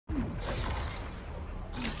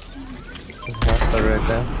But right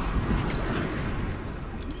there.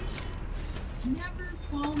 I never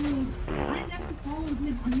followed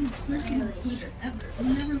him on his personal Twitter ever. We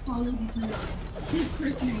never followed each other on his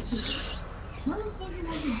personal Twitter. Motherfucker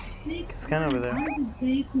has a fake over there. on his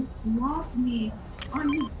day to block me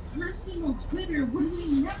on his personal Twitter when we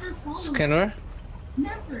never followed him. Scanner?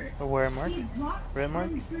 Never. Where, Mark? He blocked Red me Mark?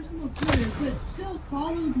 on his personal Twitter, but still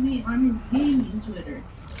follows me on his gaming Twitter.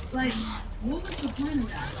 Like, what was the point of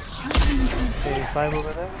that? I don't understand. 85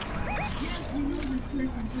 over there? Yes, we know this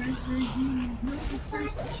person, French, you know this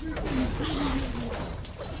person.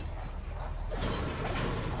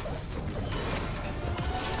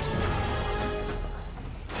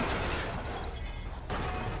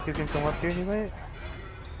 You can come up here, anyway?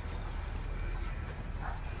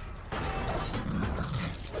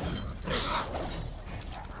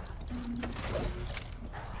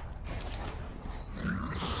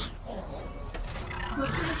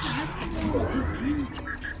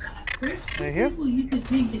 Right here? People you could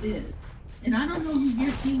think it is. And I don't know who you're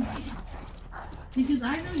thinking. Because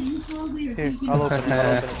I know you probably are thinking. I'll open it,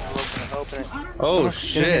 I'll open it. Oh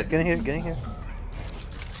shit! Get in here.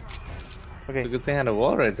 Okay. It's a good thing I had a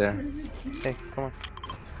wall right there. Hey, come on.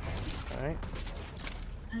 Alright.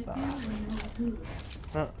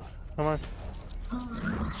 No, come on.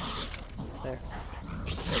 There.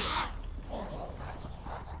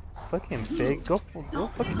 Fucking big. Go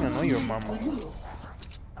fucking annoy your mama.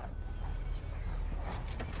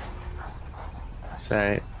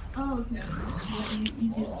 Sorry. Oh, okay. You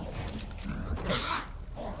do.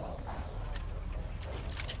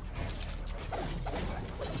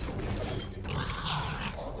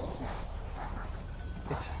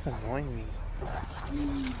 It's just annoying me.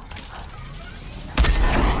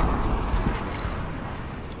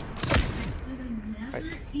 Right.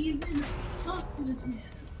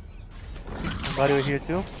 Somebody over here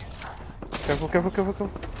too? Careful.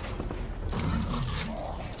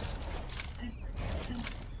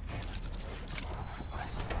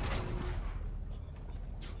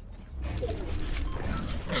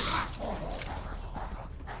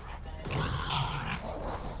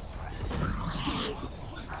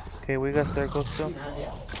 Okay, we got circles too.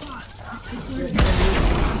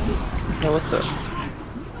 No, what the?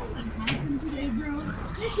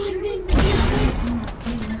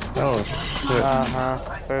 Oh shit.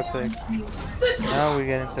 Perfect. Now we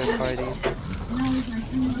get into parties.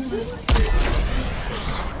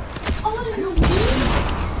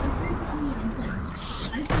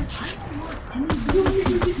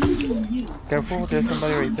 Careful, there's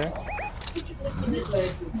somebody right there.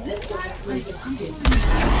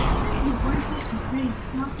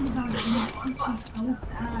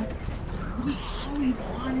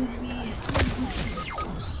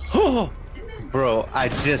 Bro, I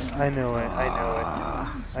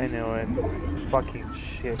know it. Fucking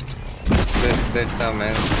shit. They're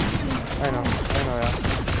coming. I know that.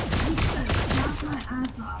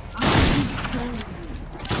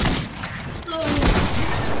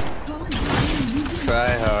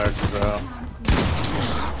 Try hard, bro.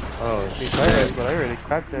 Oh shit. But I really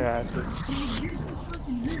cracked their asses.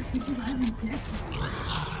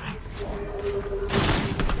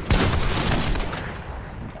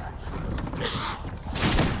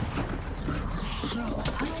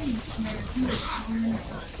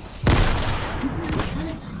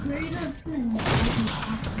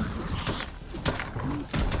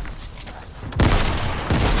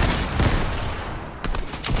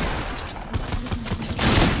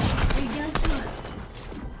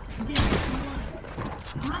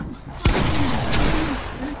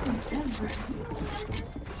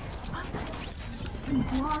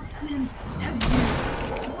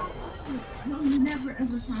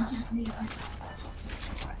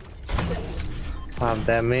 Pop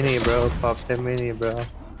that mini, bro. Pop that mini, bro.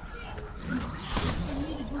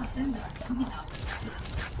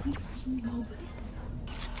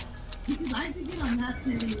 Because I could get on that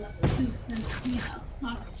city level too, and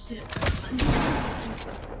talking shit.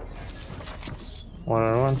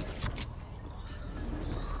 1-on-1.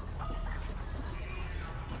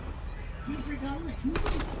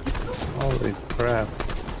 Holy crap.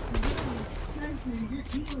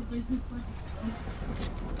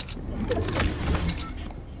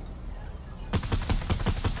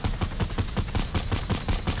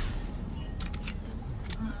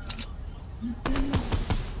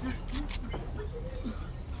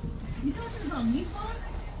 You talking about me, Bob?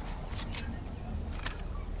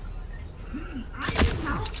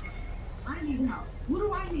 I need help. What do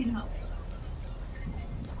I need help?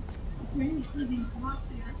 Bring to these blocks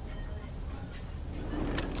here.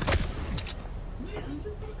 Wait, I'm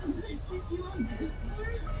just gonna pick you on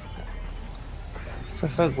Discord? What the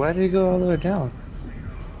fuck? Why did he go all the way down?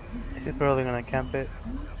 She's probably gonna camp it.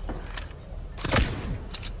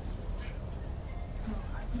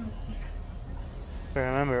 But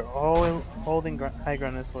remember, always holding high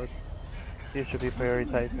ground is what you should be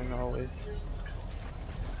prioritizing always.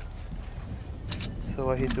 So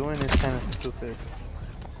what he's doing is kind of stupid.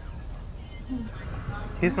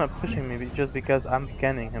 He's not pushing me just because I'm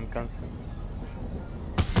scanning him constantly.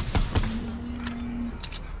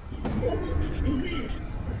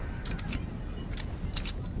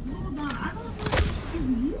 Hold on, I don't know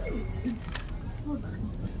if you. Hold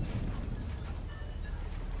on.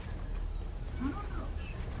 I don't know.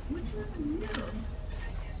 Which one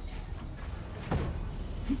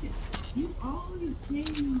is you? You always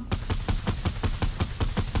change.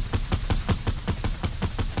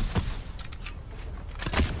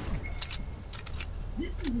 This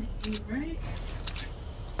is an A, right?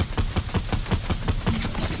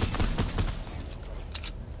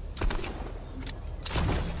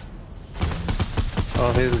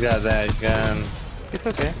 Oh, he's got that gun. It's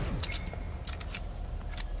okay.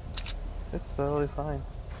 It's totally fine.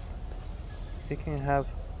 He can have.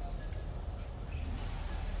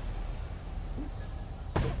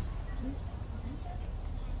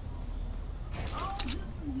 Oh, this is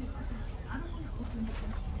you. Okay. I don't want to open this.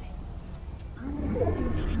 I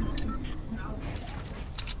don't want to open this.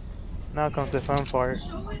 Now comes the fun part.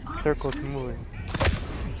 Show it on Circle's screen. moving.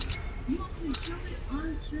 You want me to show it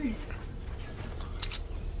on screen.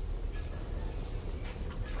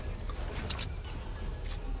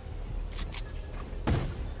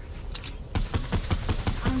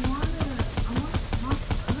 I wanna talk to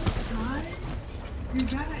us guys. Your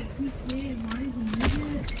guy at PK and Marty's a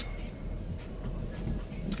midget.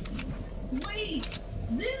 Wait,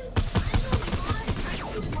 this I know why. I know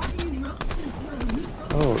why you wrote this. Bro. You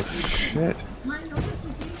wrote Oh this. shit. My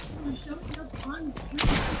notification was showing up on screen.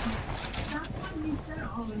 That's when you said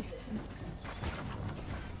all of this.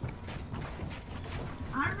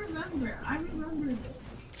 I remember this.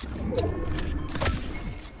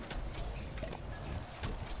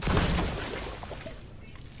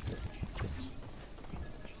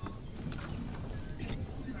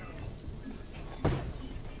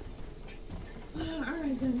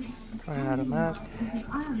 Alright then. Running out of map.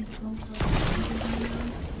 I am so sorry.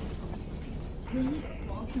 Really?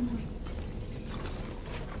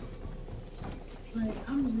 Like,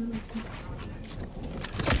 I'm really pissed off.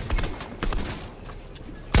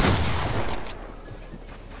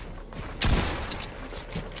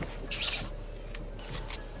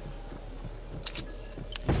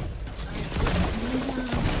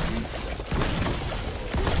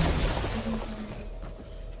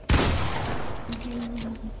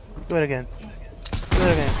 Do it again. Do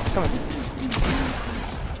it again. Come on.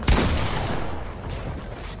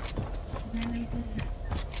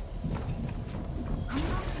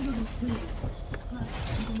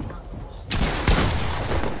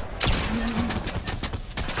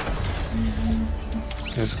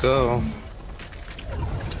 Let's go.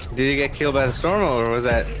 Did he get killed by the storm or was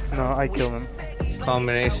that No, I killed him. a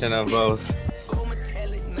combination of both?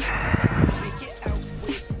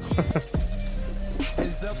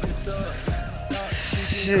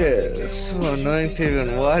 Shit, it's so annoying to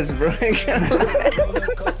even watch, bro.